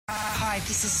Hi,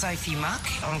 this is Sophie Muck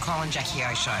on Colin Jackie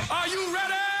O Show. Are you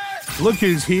ready? Look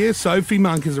who's here. Sophie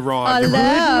Monk has arrived.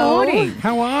 Hello. Good morning.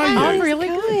 How are you? I'm really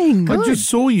good. I just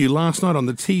saw you last night on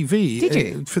the TV. Did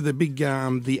you? For the big,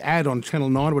 the ad on Channel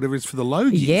 9 or whatever it's for the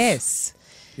Logies. Yes.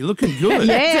 You're looking good.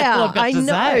 Yeah, all I've got I to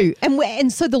know. say.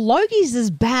 And so the Logies is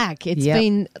back. It's Yep.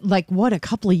 been a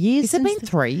couple of years? Has it since been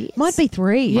 3 years? Might be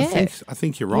 3. Yeah. I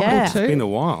think you're right. Yeah. It's been a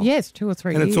while. Yes, 2 or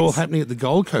 3 And years. it's all happening at the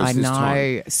Gold Coast I this know.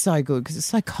 time. So good because it's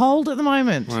so cold at the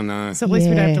moment. I know. So at least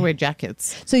we don't have to Yeah. wear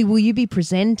jackets. So will you be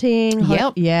presenting?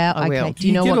 Yep, Yeah, I okay. will. Do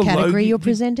you know You get what a category Logie- you're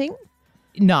presenting?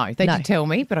 No, they No. did tell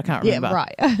me, but I can't Yeah, remember.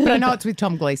 right. But I know it's with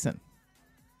Tom Gleeson.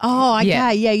 Oh, okay.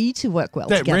 Yeah. Yeah, you two work well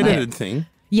That together. Reddited thing.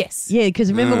 Yes. Yeah,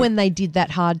 because remember when they did that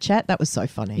hard chat? That was so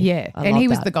funny. Yeah. I And love he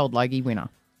was that. the Gold Logie winner.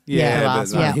 Yeah,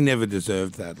 last but no, one. he never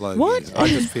deserved that. Logie. What? I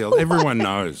just feel everyone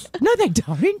knows. No, they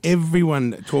don't.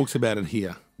 Everyone talks about it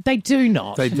here. They do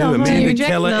not. They do. No, Amanda Jack,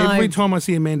 Keller, no. every time I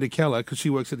see Amanda Keller, because she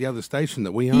works at the other station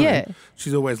that we own, Yeah.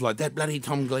 she's always like, that bloody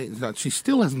Tom Gleeson. She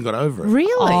still hasn't got over it.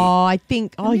 Really? Oh, I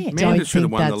think I Amanda don't should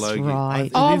have think won the that's Logie. right.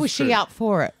 It Oh, is was she true. up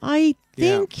for it? I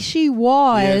Yeah. think she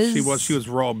was. Yeah, she was. She was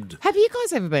robbed. Have you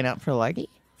guys ever been up for a Logie?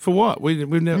 For what? We've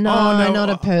never. No, not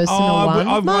a personal one.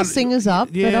 I've Mars Singer's up,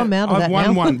 but I'm out of that I've won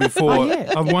now. one before. Oh,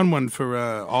 yeah. I've won one for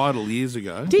Idol years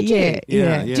ago. Did you?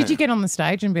 Yeah, Yeah. Did you get on the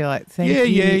stage and be like, thank Yeah,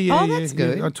 you? yeah. Oh, that's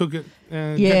good. I took it.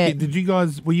 Yeah. Jackie, did you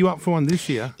guys? Were you up for one this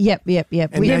year? Yep. And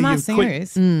We- now Yeah, Mars you've Singer quit.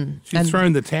 is. She's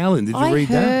thrown the towel in. Did you I read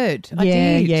that? heard. I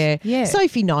yeah, did. yeah.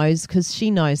 Sophie knows because she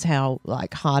knows how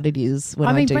hard it is when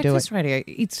I, I mean, do it. breakfast radio,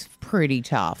 it's pretty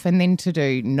tough. And then to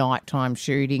do nighttime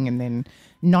shooting and then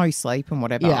no sleep and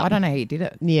whatever. Yeah. I don't know how you did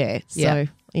it. Yeah, so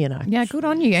Yeah. Yeah, good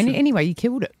on you. And anyway, you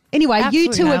killed it. Anyway, Absolutely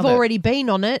you two have nailed it. already been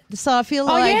on it, so I feel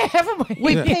Oh, like yeah, haven't we?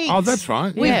 we've Yeah. peaked. Oh, that's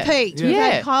right. We've Yeah. peaked. Yeah. We've Yeah.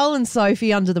 had Kyle and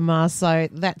Sophie under the mask, so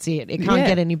that's it. It can't Yeah.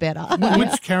 get any better.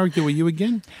 Which character were you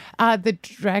again? The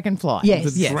dragonfly.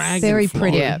 Yes, The dragonfly. very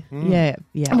pretty. Yeah. Yeah,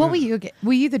 yeah. And what were you?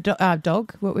 Were you the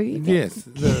dog? What were you? Yes,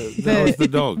 that was the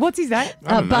dog. What's his name?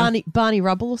 I don't know. Barney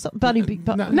Rubble or something? Barney Big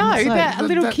No. No, so- that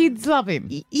little that- kids love him.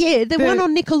 Yeah, the one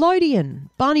on Nickelodeon.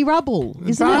 Barney Rubble.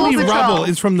 Isn't Barney it? Rubble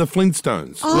is from the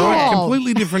Flintstones. Oh. Right?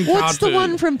 Completely different What's cartoon. the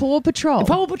one from Paw Patrol?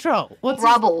 Paw Patrol. What's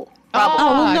Rubble. Oh,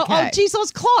 well, no, okay. oh, geez, I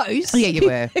was close. Yeah, you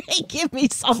were. Give me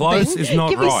something. Close is not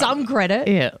Give me right. some credit.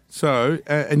 Yeah. So,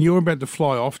 and you're about to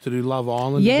fly off to do Love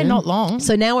Island Yeah, again? not long.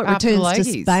 So now it After the returns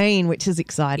to Logies. Spain, which is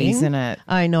exciting, Isn't it?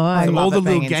 I know. So love all the it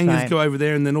being little in gangers Spain. go over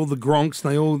there, and then all the Gronks,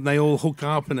 they all hook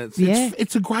up, and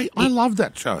it's a great. I love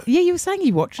that show. Yeah, you were saying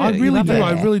you watch it. I You really love do. it.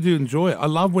 I really do enjoy it. I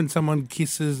love when someone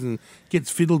kisses and gets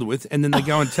fiddled with, and then they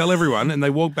go and tell everyone, and they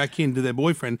walk back in to their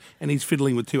boyfriend, and he's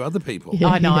fiddling with 2 other people. Yeah.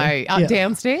 I know. Yeah.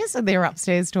 Downstairs, and they're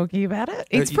upstairs talking about it.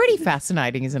 It's pretty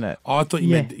fascinating, isn't it? Oh, I thought you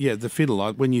meant the fiddle.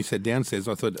 Like, when you said downstairs,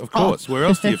 I thought, of course. Where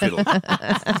else do you fiddle?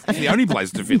 It's the only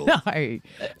place to fiddle. No,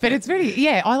 but it's really,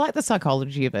 I like the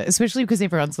psychology of it, especially because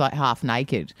everyone's like half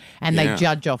naked and Yeah. they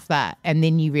judge off that. And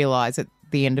then you realise at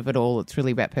the end of it all, it's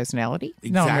really about personality.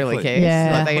 No one really Exactly. cares.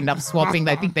 Yeah. Like they end up swapping.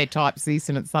 They think their type's this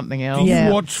and it's something else. Do you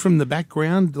Yeah. watch from the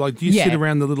background? Like, do you Yeah. sit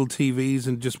around the little TVs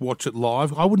and just watch it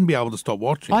live? I wouldn't be able to stop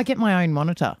watching. I get my own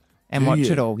monitor and Do watch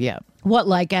you? it all, yeah. What,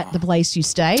 like at the place you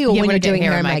stay, or Yeah, when I you're get doing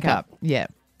hair and makeup? Yeah.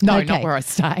 No, Okay. not where I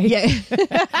stay. Yeah,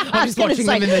 I'm just watching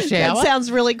them in the shower. That sounds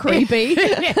really creepy.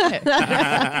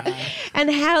 And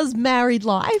how's married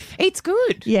life? It's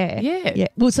good. Yeah, Yeah.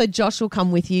 Well, so Josh will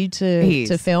come with you He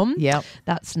to is. film. Yep.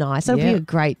 That's nice. That'll be Yep. a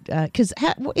great. Because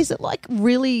is it like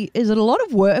really? Is it a lot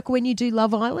of work when you do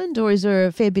Love Island, or is there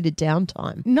a fair bit of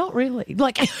downtime? Not really.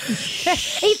 Like,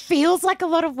 it feels like a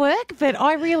lot of work, but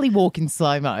I really walk in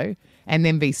slow-mo and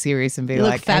then be serious and be You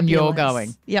look like, and you're fabulous.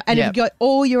 going. Yeah, and Yep. you've got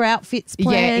all your outfits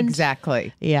planned. Yeah,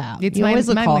 exactly. Yeah, It's you always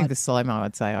look mainly hot. the slow-mo,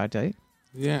 I'd say I do.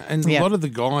 Yeah, and Yeah. a lot of the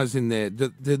guys in there,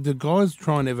 the guys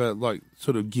try and ever like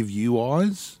sort of give you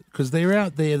eyes because they're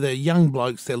out there, they're young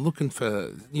blokes, they're looking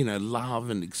for love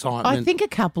and excitement. I think a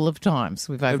couple of times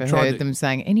we've tried overheard to- them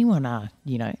saying, anyone,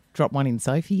 drop one in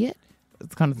Sophie yet?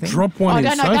 It's kind of thing. Drop one I in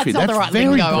don't know, Sophie. That's not the That's right very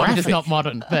lingo. I'm just graphic. not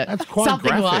modern, but That's quite something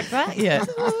graphic. like that.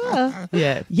 Yeah,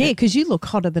 yeah. Yeah, because you look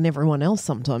hotter than everyone else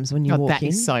sometimes when you Oh, walk that in.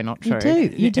 is so not You true.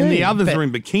 do. You do. And the others but- are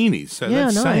in bikinis, so Yeah,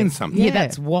 that's I know. saying something. Yeah, Yeah.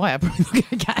 that's why I probably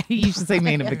look okay. You should see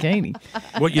me in a bikini.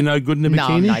 What, you're no good in a No, bikini?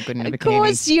 I'm no good in a bikini. Of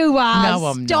course you are. No,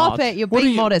 I'm Stop not. it. You're What being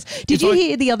are you- modest. Did if you I-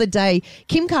 hear the other day,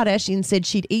 Kim Kardashian said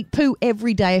she'd eat poo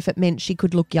every day if it meant she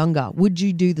could look younger. Would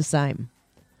you do the same?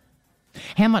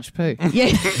 How much poo?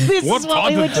 Yeah, this What is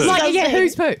type we of were poo? Like, yeah,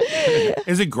 discussing. whose poo?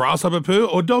 Is it grasshopper poo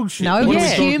or dog shit? No, What are we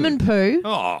it's talking? human poo.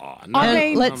 Oh, no. I And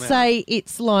mean- let's say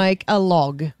it's like a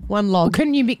log, one log.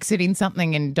 Couldn't you mix it in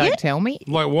something and don't tell me?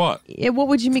 Like what? Yeah, what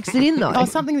would you mix it in though? Oh,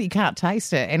 something that you can't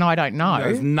taste it, and I don't know.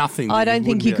 There's nothing. I that don't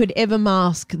think you wouldn't could ever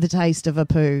mask the taste of a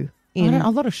poo. A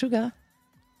lot of sugar.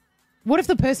 What if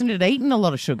the person had eaten a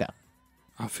lot of sugar?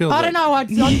 I feel. I don't know. I'd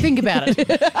think about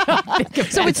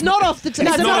it. So it's not off the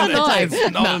table. No, it's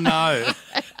it's not a not no.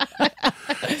 It's not a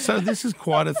no. So this is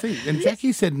quite a thing. And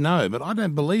Jackie said no, but I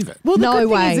don't believe it. Well, the No good thing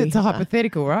way. is it's a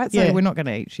hypothetical, right? So Yeah. we're not going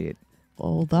to eat shit.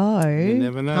 Although, You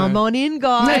never know. come on in,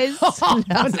 guys. What?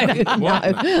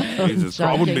 Jesus,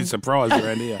 I wouldn't be joking. surprised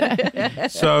around here.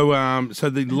 So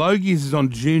the Logies is on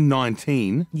June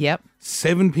 19, Yep.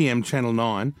 7 p.m. Channel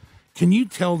 9. Can you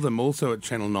tell them also at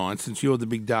Channel 9, since you're the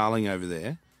big darling over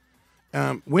there,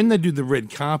 when they do the red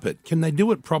carpet, can they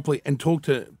do it properly and talk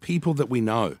to people that we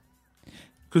know?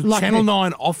 Because Like Channel who?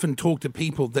 9 often talk to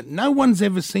people that no one's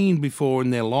ever seen before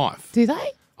in their life. Do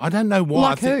they? I don't know why.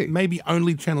 Like I think who? maybe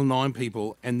only Channel 9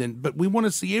 people, but we want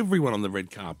to see everyone on the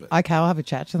red carpet. Okay, I'll have a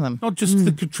chat to them. Not just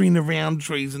the Katrina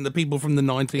Roundtrees and the people from the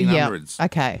 1900s. Yeah.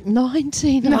 Okay.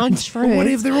 1900s. Or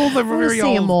whatever, they're all the I wanna very see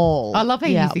old. 'em all. I love how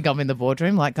Yeah. you think I'm in the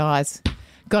boardroom. Like, guys,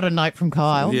 got a note from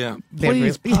Kyle. Yeah, They're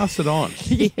please really- pass it on.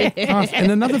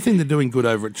 And another thing they're doing good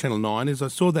over at Channel 9 is I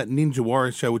saw that Ninja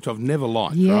Warrior show, which I've never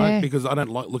liked, Yeah. right? Because I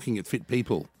don't like looking at fit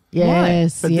people.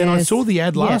 Yes, But yes. then I saw the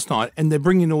ad Yeah. last night, and they're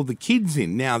bringing all the kids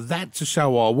in. Now that's a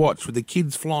show I'll watch with the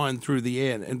kids flying through the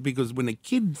air, and because when a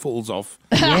kid falls off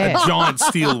Yeah. a giant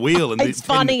steel wheel, and It's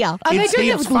funnier. Are they it's- doing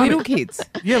that it's with funny. little kids?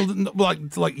 Yeah,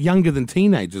 like younger than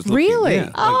teenagers. Looking. Really? Yeah,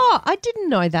 like- Oh, I didn't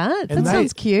know that. That and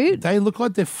sounds cute. They look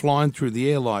like they're flying through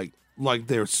the air like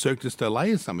they're Cirque du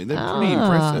Soleil or something. They're pretty Ah,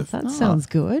 impressive. That sounds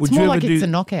good. Would It's more you like ever it's do- a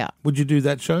knockout. Would you do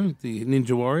that show, the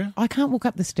Ninja Warrior? I can't walk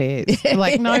up the stairs.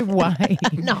 Like, no way.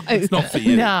 No. It's not for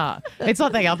you. Nah. It's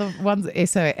like the other ones,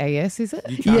 SOAS, is it?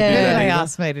 You can't do Yeah. that They either.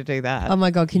 asked me to do that. Oh my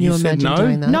God, can you You said imagine no?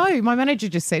 doing that? No, my manager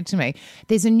just said to me,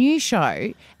 there's a new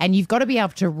show and you've got to be able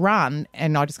to run.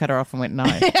 And I just cut her off and went, no.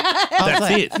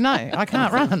 That's it. No, I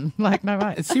can't run. Like, no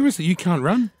way. Seriously, you can't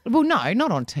run? Well, no,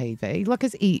 not on TV. Like,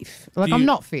 as if. Like, Do I'm you-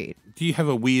 not fit. Do you have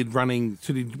a weird running?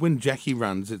 When Jackie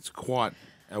runs, it's quite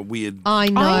a weird. I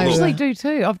know. I actually do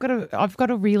too. I've got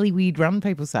a really weird run,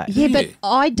 people say. Yeah, but you?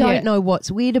 I don't Yeah. know what's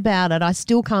weird about it. I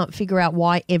still can't figure out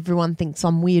why everyone thinks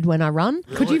I'm weird when I run.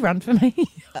 Could you run for me?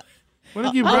 Why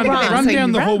don't you I'll run, run. run So down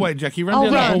you the run. hallway, Jackie? Run I'll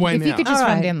down the run. hallway If now. you could just All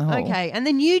run right, down the hall. Okay, and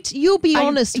then you'll be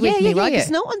honest with yeah, me, yeah, right? yeah. Because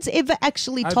no one's ever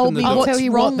actually Open told the me door. what's I'll tell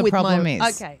you wrong what the with problem my.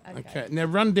 is. Okay. Okay, now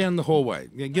run down the hallway.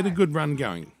 Yeah, get a good run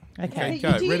going. Okay.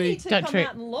 go. Do you Ready? need to Don't come trip.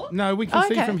 out and look? No, we can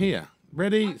see Okay. from here.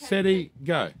 Ready, steady,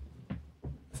 go.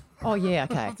 Oh, yeah,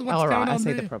 okay. What's All going right, I on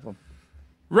see there? the problem.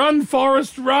 Run,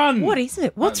 Forrest, run. What is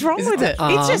it? What's wrong is it with it? the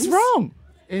It's just arms? wrong.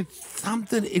 It's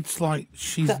something. It's like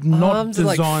she's not Arms are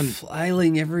designed. like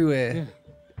flailing everywhere.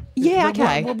 Yeah, What-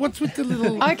 okay. what's with the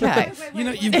little? Okay. You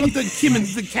know, you've got the Kim and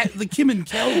the Kim and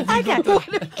Kel. You've Okay. got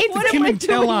the It's, Kim and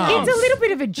Kel arms. it's a little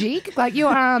bit of a jig. Like your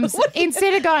arms,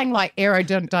 instead of going like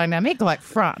aerodynamic, like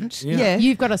front, Yeah.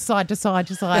 you've got a side to side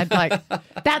to side. Like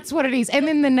that's what it is. And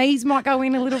then the knees might go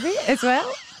in a little bit as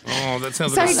well. Oh, that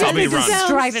sounds So like a you just subby need to run.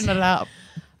 straighten it up.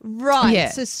 Right. Yeah.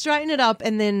 So straighten it up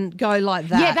and then go like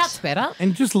that. Yeah, that's better.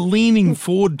 And just leaning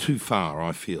forward too far,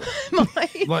 I feel.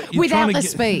 Like you're Without trying to the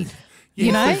get- speed. Yes,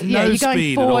 You know? there's Yeah, no you're going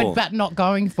speed at forward all. but not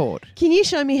going forward. Can you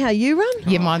show me how you run?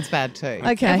 Yeah, mine's bad too.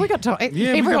 Okay. Have we got time?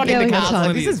 Yeah, we Everyone got- in the we got car, like,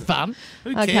 time. this is fun.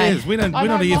 Who Okay. cares? We're I not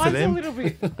know, here for mine's them. a little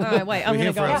bit. All right, wait. I'm We're going here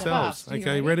to for go. ourselves. fast. You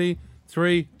Okay, ready?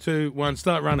 3, 2, 1,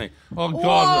 start running. Oh God!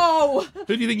 Whoa!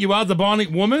 Who do you think you are, the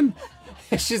Bionic Woman?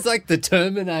 She's like the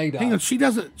Terminator. Hang on, she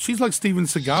doesn't. She's like Steven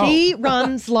Seagal. She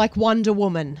runs like Wonder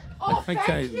Woman.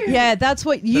 Okay. Yeah, that's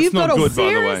what you've not got. good, by the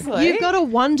way. Seriously? You've got a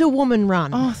Wonder Woman run.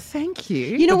 Oh, thank you.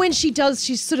 You know when she does,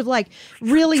 she's sort of like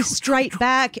really straight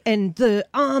back, and the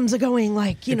arms are going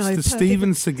like It's the perfect.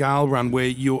 Steven Seagal run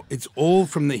where it's all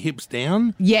from the hips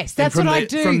down. Yes, and that's from what I the-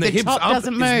 do. From the, The hips top up,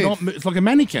 doesn't it's move. It's like a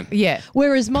mannequin. Yeah.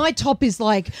 Whereas my top is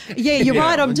like, yeah, you're Yeah,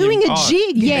 right. I'm and doing you've- a oh,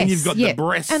 jig. Yes, And you've got yeah. the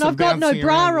breasts. And I've got no bouncing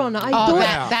bra around. on. I Oh,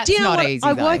 thought, that's do you know not what? easy,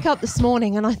 I though. woke up this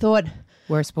morning and I thought,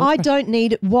 Wear a sport I bra. don't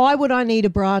need it. Why would I need a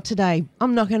bra today?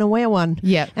 I'm not going to wear one.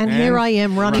 Yeah. And here I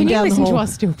am running Can you down listen the hall. to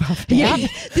us still puffed Yeah, out?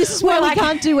 this is why We're we like-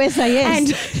 can't do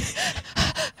SAS.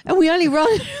 And we only ran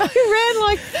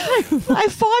like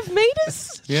 5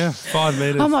 meters. Yeah, 5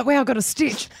 metres. I'm like, wow, I've got a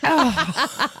stitch.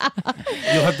 Oh,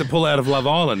 You'll have to pull out of Love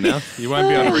Island now. You won't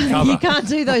be able to recover. You can't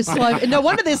do those slow. No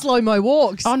wonder they're slow-mo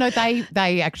walks. oh no,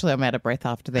 they actually, I'm out of breath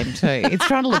after them too. It's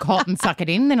trying to look hot and suck it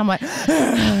in. Then I'm like,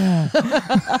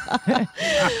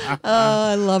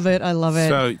 I love it. I love it.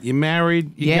 So you're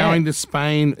married, you're Yeah. going to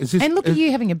Spain. Is this, and look at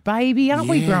you having a baby. Aren't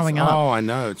we Yes. growing up? Oh, I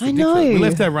know. It's I ridiculous. know. We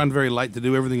left our run very late to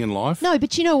do everything in life. No,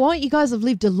 but you know what? You guys have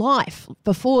lived a life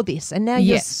before this, and now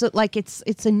you're Yeah. like it's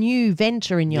a new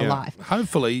venture in your Yeah. life.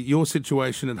 Hopefully, your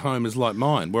situation at home is like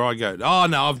mine, where I go, oh,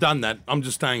 no, I've done that. I'm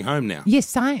just staying home now. Yes,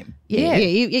 same. Yeah,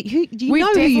 you We've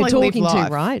know who you're definitely lived talking to,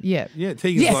 life. right? Yeah. Yeah,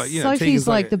 Tegan's Yes. like, Sophie's Tegan's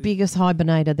like the biggest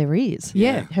hibernator there is.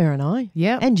 Yeah. Her and I.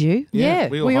 Yeah. And you. Yeah,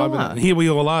 we all we all hibernate. are. And here we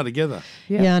all are together.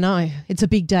 Yeah, I know. It's a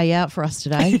big day out for us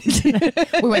today.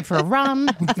 We went for a run.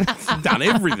 Done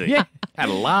everything. Yeah. Had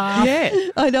a laugh. Yeah.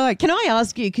 I know. Can I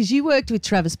ask you, because you worked with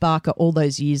Travis Barker all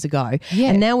those years ago,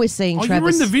 Yeah. and now we're seeing Oh, you were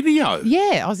Travis. in the video.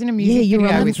 Yeah, I was in a music you're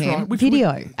video on with the him.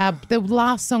 video. The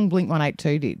last song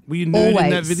Blink-182 did. Were you nude in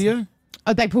that Always. video?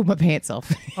 Oh, they pulled my pants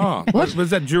off. Oh, was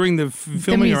that during the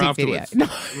filming or music afterwards? video.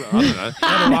 I don't know.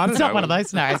 I don't It's know. not one of those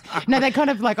scenarios. No, they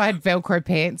kind of like, I had Velcro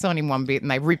pants on in one bit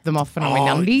and they ripped them off and I'm in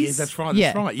Oh, undies. yeah, that's right.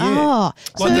 That's right. Yeah. Oh,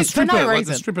 like the for stripper, no like the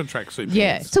reason. stripper tracksuit.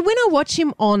 Yeah. pants. So when I watch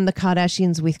him on the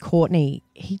Kardashians with Courtney,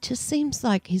 he just seems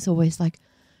like he's always like,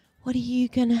 "What are you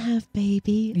gonna have,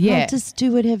 baby? Yeah. I'll just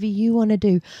do whatever you want to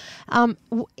do."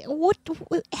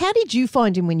 How did you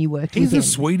find him when you worked He's with him? a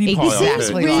sweetie pie. He I've seems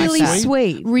heard. really like that.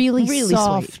 sweet, Really, really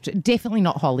soft. sweet. Definitely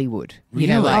not Hollywood. You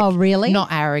know, Really? like Oh, really? not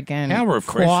arrogant. How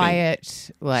refreshing.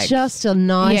 Quiet. Like Just a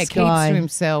nice yeah, guy. keeps to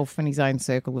himself and his own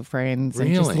circle of friends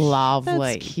and just Really?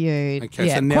 lovely. That's cute. Okay,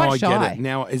 Yeah, so now quite I shy. get it.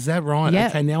 Now, is that right? Yeah.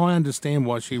 Okay, now I understand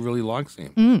why she really likes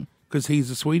him. Because he's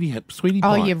a sweetie Oh,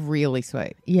 pie. you're really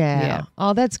sweet. Yeah. Yeah.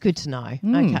 Oh, that's good to know.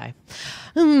 Mm. Okay.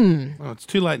 Well, it's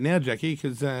too late now, Jackie,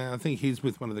 because I think he's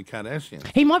with one of the Kardashians.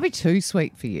 He might be too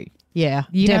sweet for you. Yeah,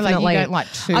 You know, like, you definitely. don't like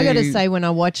I got to to- say, when I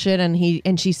watch it,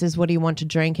 and she says, "What do you want to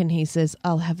drink?" and he says,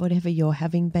 "I'll have whatever you're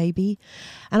having, baby."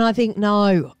 And I think,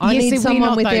 no, I Yeah, see, need we're someone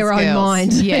not with those their own girls.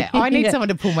 mind. Yeah, I need Yeah. someone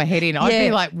to pull my head in. I'd Yeah.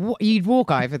 be like, you'd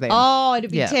walk over them. Oh,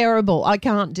 it'd be Yeah. terrible. I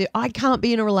can't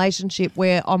be in a relationship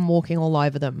where I'm walking all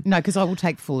over them. No, because I will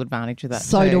take full advantage of that.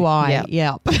 So too. do I. Yeah. Yeah.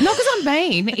 Not because I'm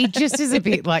mean. It just is a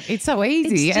bit like it's so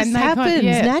easy It just and they can't- happens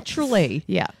yeah. naturally.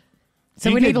 Yeah. So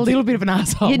You we need get- a little bit of an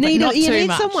asshole. You need not you too need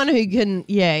much. someone who can.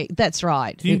 Yeah, that's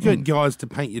right. Do you get guys to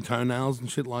paint your toenails and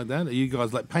shit like that? Are you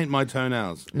guys like, paint my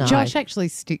toenails? No. Josh actually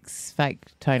sticks fake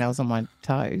toenails on my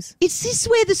toes. Is this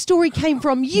where the story came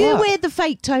from? You What? wear the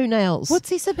fake toenails.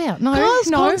 What's this about? No, Guys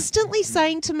no. constantly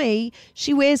saying to me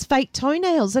she wears fake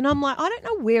toenails, and I'm like, I don't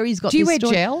know where he's got. Do you this wear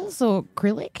story. gels or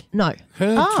acrylic? No,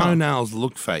 Her toenails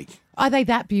look fake. Are they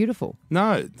that beautiful?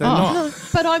 No, they're not. no.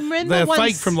 But I remember They're once.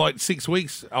 fake from like 6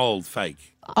 weeks old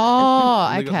fake.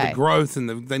 Oh, They got okay. the growth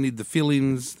and they need the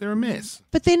fillings. They're a mess.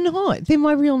 But they're not. They're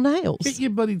my real nails. Get your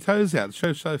bloody toes out.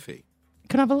 Show Sophie.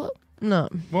 Can I have a look? No,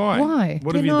 Why? Why?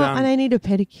 What they're have you not. done? And I need a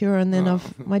pedicure, and then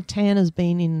my tan has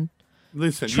been in.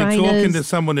 Listen, trainers. you're talking to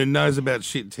someone who knows about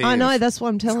shit tears. I know. That's what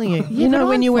I'm telling you. You but know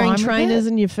when I'm you're wearing fine with trainers it.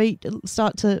 and your feet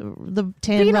start to the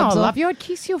tan But you know, I rubs love off. you. I'd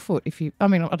kiss your foot if you. I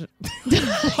mean, I don't,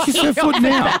 Kiss her foot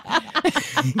now.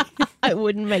 I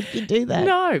wouldn't make you do that.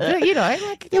 no, but you know, like,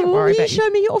 Yeah, don't well, worry will you about you. show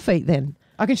me your feet then?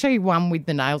 I can show you one with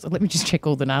the nails. Let me just check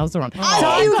all the nails are on.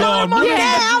 Oh, you God, got them what on is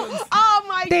now. Oh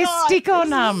my They're god! stick on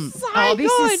This is so oh, this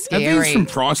good. is Are scary. these from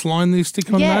Priceline, these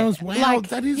stick-on Yeah, nails? Wow, like,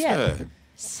 that is yeah. her.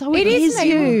 So It is me.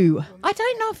 you. I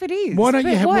don't know if it is. Why don't but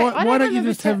you have- wait, why- I why don't you remember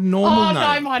just have tell- normal Oh,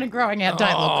 nails? no, mine are growing out. Don't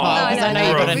look Oh, close. I know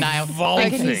you've got a nail. revolting.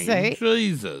 Oh, can you see?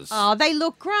 Jesus. Oh, they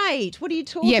look great. What are you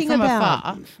talking Yeah, from about?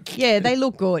 afar. Yeah, they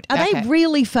look good. Are Okay. they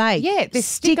really fake? Yeah, they're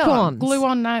stick-on, Stick-ons.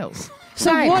 glue-on nails.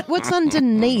 So what's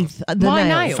underneath the My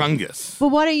nail? nail. Fungus.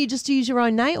 Well, why don't you just use your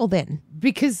own nail then?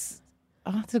 Because,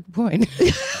 oh, that's a good point.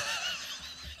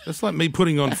 That's like me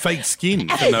putting on fake skin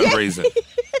for no reason.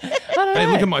 Hey,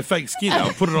 look at my fake skin.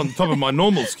 I'll put it on top of my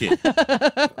normal skin.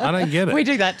 I don't get it. We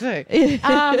do that too.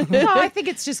 No, I think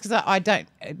it's just because I don't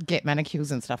get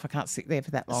manicures and stuff. I can't sit there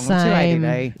for that long. I'm too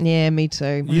ADD. Yeah, me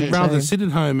too. Me You'd rather too. sit at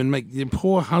home and make your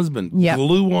poor husband Yep.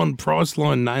 glue on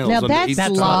Priceline nails. Now on that's each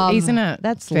That's side. love, isn't it?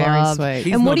 That's Very love. sweet.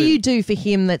 He's And what not do in- you do for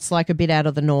him that's like a bit out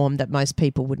of the norm that most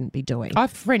people wouldn't be doing?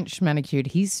 I've French manicured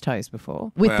his toes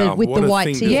before. With Wow, the what a white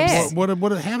thing tips. to- Yeah.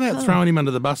 How about throwing him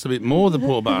under the bus a bit more, the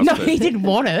poor No, bastard? he didn't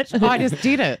want it. I just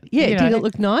did it. Yeah, You did know. it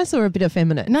look nice or a bit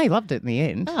effeminate? No, he loved it in the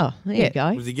end. Oh, there Yeah. you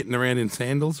go. Was he getting around in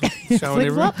sandals, showing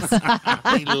everyone?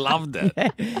 He loved it.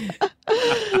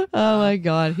 Oh my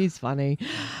God, he's funny.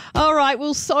 All right,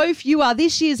 well, Soph, you are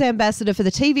this year's ambassador for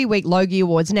the TV Week Logie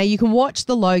Awards. Now, you can watch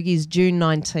the Logies June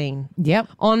 19 Yep.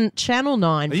 on Channel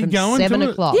 9 Are you from going 7 to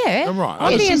it? o'clock. Yeah. All right.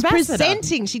 I'm Yeah, the she's ambassador.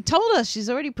 presenting. She told us she's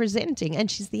already presenting and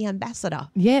she's the ambassador.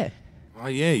 Yeah. Oh,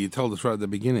 yeah, you told us right at the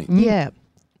beginning. Yeah.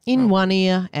 In one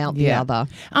ear, out the Yeah. other.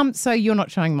 So you're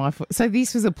not showing my foot. So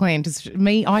this was a plan to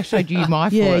me. I showed you my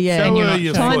foot. Yeah, yeah. And you're Show her not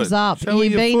your showing- foot. Time's up. Show her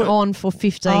You've your been foot. on for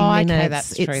 15 Oh, okay, minutes.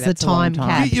 that's it's true. the That's a long time time.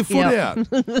 cap. Get your foot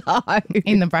out. out.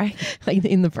 in the break.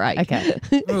 In the break. Okay.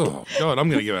 Oh, God, I'm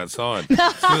going to go outside.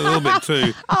 It's a little bit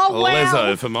too Oh, wow.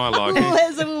 lezo for my liking.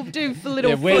 Lezo will do for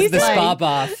little Yeah, where's the foot spa play.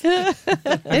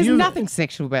 bath? There's you- nothing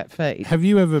sexual about feet. Have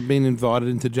you ever been invited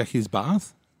into Jackie's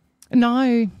bath?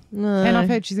 No. And I've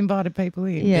heard she's invited people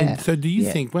in. Yeah. And so do you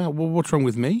Yeah. think, well, what's wrong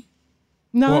with me?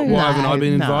 No. Why haven't I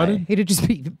been no. invited? It'd just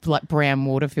be like brown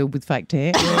water filled with fake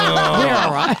hair. Oh. We're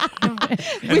all right.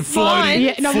 And floating,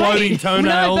 Yeah, no, floating wait.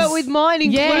 toenails. No, but with mine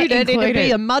Yeah, included, it'd be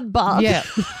included. a mud bath. Yeah.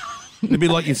 It'd be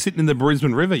like you're sitting in the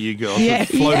Brisbane River, you girls, Yeah. with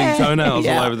floating Yeah. toenails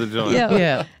Yeah. all over the joint. Yeah.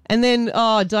 Yeah. And then,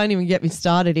 don't even get me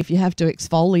started if you have to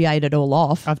exfoliate it all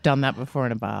off. I've done that before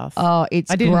in a bath. Oh, it's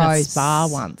I did gross. in a spa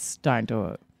once. Don't do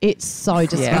it. It's so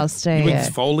disgusting. You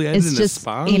exfoliated It's in just- a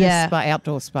spa? In Yeah. a spa,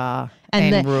 outdoor spa.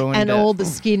 And, And ruined and it. all the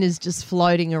skin is just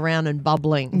floating around and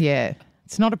bubbling. Yeah.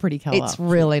 It's not a pretty colour. It's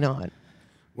really not.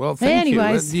 Well, thank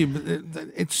Anyways. you.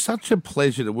 It's such a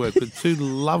pleasure to work with two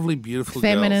lovely, beautiful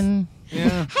feminine. girls.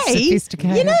 Yeah. Hey,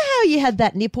 Sophisticated. you know how you had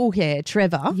that nipple hair,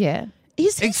 Trevor? Yeah.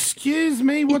 Is he? Excuse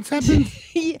me, what's happened?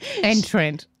 And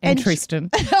Trent. And And- Tristan.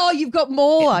 Oh, you've got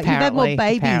more. You've had more Apparently,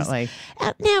 babies. apparently.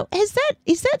 Now,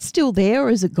 is that still there or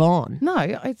is it gone? No,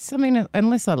 it's, I mean,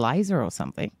 unless I laser or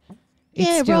something. It's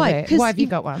Yeah, still right, there. 'cause Why have you you-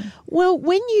 got one? Well,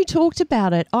 when you talked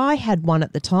about it, I had one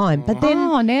at the time, but then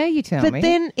Now you tell me.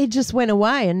 then it just went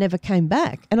away and never came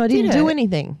back, and I didn't Did do it?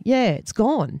 anything. Yeah, it's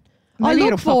gone. Maybe I it'll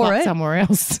looked pop for up it. somewhere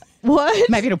else. What?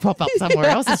 Maybe it'll pop up somewhere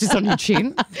else. It's just on your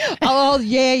chin. Oh,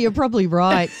 yeah, you're probably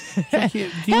right. Do you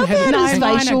How have bad is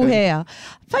mine are facial good. hair?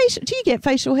 Do you get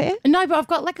facial hair? No, but I've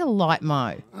got like a light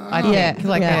mo. I Yeah, think.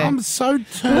 Like yeah. a, I'm so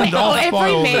turned oh, off by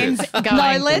every all man's this. going,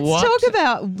 No, let's what? talk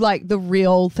about like the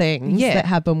real things Yeah. that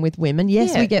happen with women.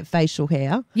 Yes, Yeah. we get facial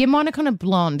hair. Yeah, mine are kind of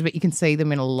blonde, but you can see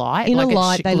them in a light. In like a it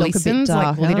light, they look a bit glistens,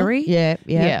 darker. like glittery. Yeah,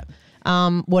 yeah.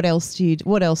 Yeah. What else do you?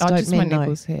 What else Oh, don't just my men know?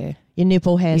 nipples hair. Your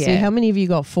nipple hair. So Yeah. how many have you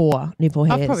got? 4 nipple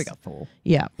hairs. I've probably got 4.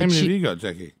 Yeah. How but many have you- you got,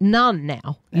 Jackie? None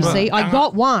now. You Well, see, I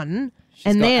got one,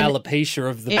 and Got then alopecia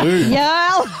of the boob.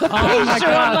 yeah,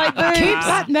 alopecia on my boobs. Keep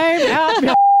that name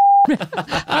out.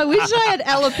 I wish I had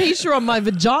alopecia on my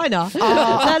vagina.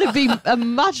 That'd be a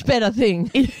much better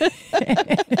thing.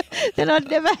 Then I'd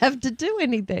never have to do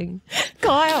anything.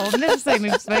 Kyle, I've never seen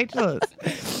him speechless.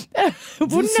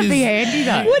 Wouldn't This it be is- handy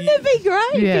though? Wouldn't it be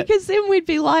great? Yeah. Because then we'd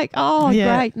be like, oh,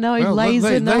 Yeah. great, no Well,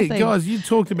 laser, nothing. guys, you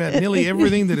talked about nearly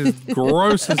everything that is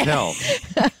gross as hell.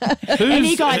 Any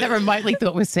Who's guy that remotely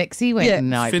thought was sexy went, Yeah.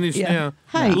 no. finished Yeah. now?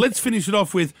 Hey. Let's finish it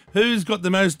off with who's got the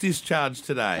most discharge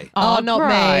today? Oh, not me,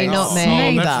 great. not me.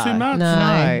 Neither. That's too much.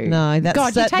 No, that's,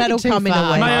 God, you take it that'll too come in a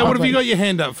far. way. Mayo, what have you got your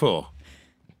hand up for?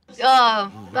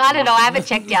 Oh, I don't know. I haven't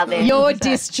checked out there. You're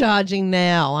discharging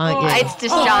now, aren't you? It's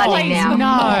discharging now.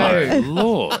 No. Oh,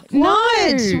 Lord.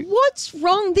 What? What's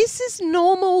wrong? This is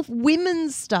normal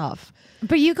women's stuff.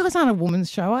 But you guys aren't a woman's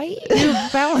show, are you? You're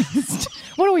balanced.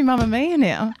 What are we, Mamma Mia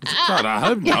now? God, I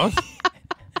hope not.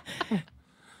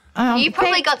 You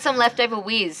probably got some leftover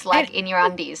whiz, like in your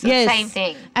undies. It's Yes. the same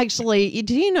thing. Actually,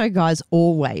 do you know guys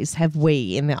always have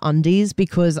wee in their undies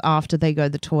because after they go to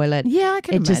the toilet, Yeah, I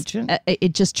can it just, imagine.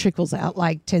 it just trickles out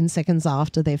like 10 seconds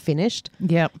after they're finished.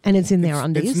 Yep. And it's in their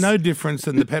undies. It's no difference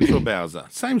than the petrol Bowser.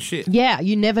 Same shit. Yeah,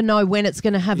 you never know when it's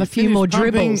going to have You a few finish more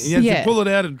pumping, dribbles. You have Yeah. to pull it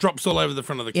out, it drops all over the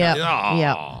front of the Yep, car. Oh.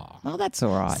 yep. Oh, that's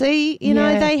all right. See, you know,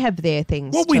 Yeah. they have their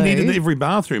things What we too. need in every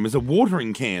bathroom is a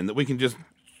watering can that we can just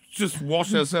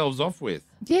wash ourselves off with.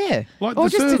 Yeah. Like or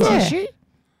the just servo. a tissue.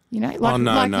 You know, like, oh,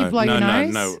 no, like no, you blow no, your no,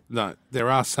 nose. no. There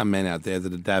are some men out there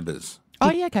that are dabbers. Oh,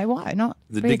 yeah, okay. Why not?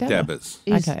 The Be a dick dabber. dabbers.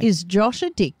 Okay. Is Josh a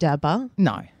dick dabber?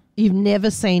 No. You've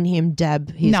never seen him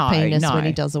dab his No, penis no. when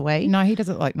he does a wee? No, he does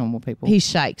it like normal people. He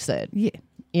shakes it. yeah.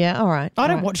 Yeah, all right. I all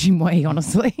don't right. watch him wee,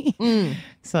 honestly.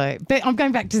 So, but I'm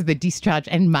going back to the discharge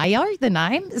and Mayo, the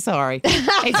name. Sorry.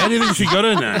 It's- How do you think she got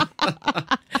her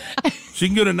name? She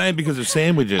can get her name because of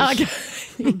sandwiches. I'll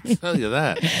tell you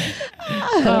that.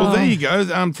 Well, there you go.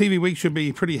 TV Week should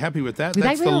be pretty happy with that. They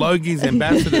That's the will. Logie's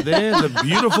ambassador there, the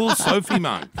beautiful Sophie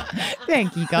Monk.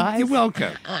 Thank you, guys. You're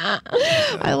welcome.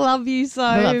 I love you so.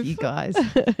 I love you guys.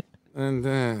 And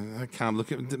I can't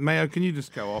look at Mayo. Can you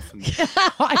just go off and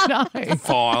I know.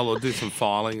 file or do some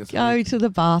filing or something? Go to the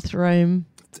bathroom.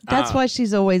 That's why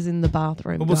she's always in the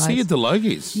bathroom. Well, we'll guys. see you at the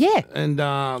Logies. Yeah. And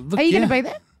look, Are you going to be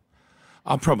there?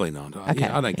 Oh, probably not. Okay.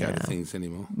 I don't go to things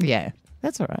anymore. Yeah.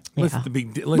 That's all right. Unless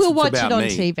unless We'll it's watch about it on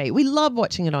me. TV. We love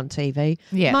watching it on TV.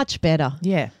 Yeah. Much better.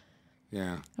 Yeah.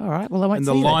 Yeah. All right. Well, I won't And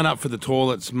see the you then. lineup for the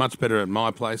toilet's much better at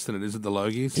my place than it is at the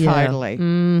Logies. Yeah.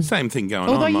 Totally. Same thing going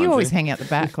Although on. you mind always hang out the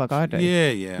back like I do. Yeah.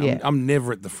 Yeah. I'm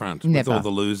never at the front Never. with all the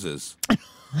losers.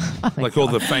 Like all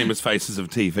the famous faces of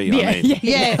TV, Yeah, I mean.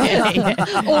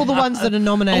 Yeah. All the ones that are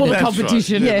nominated. All the That's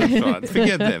competition. Right. Yeah. That's right.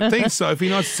 Forget them. Thanks, Sophie.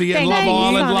 Nice to see you. And Thank Love you.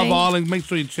 Island, Funny. Love Island. Make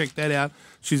sure you check that out.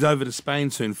 She's over to Spain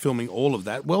soon filming all of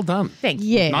that. Well done. Thank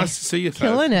you. Yeah. Nice to see you, Soph.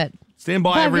 Killing it. Stand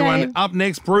by, Bye, everyone. babe. Up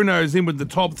next, Bruno's in with the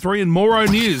top 3 and Moro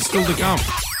News still to come.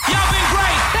 Y'all been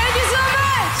great. Thank you so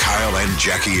much. Kyle and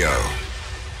Jackie O.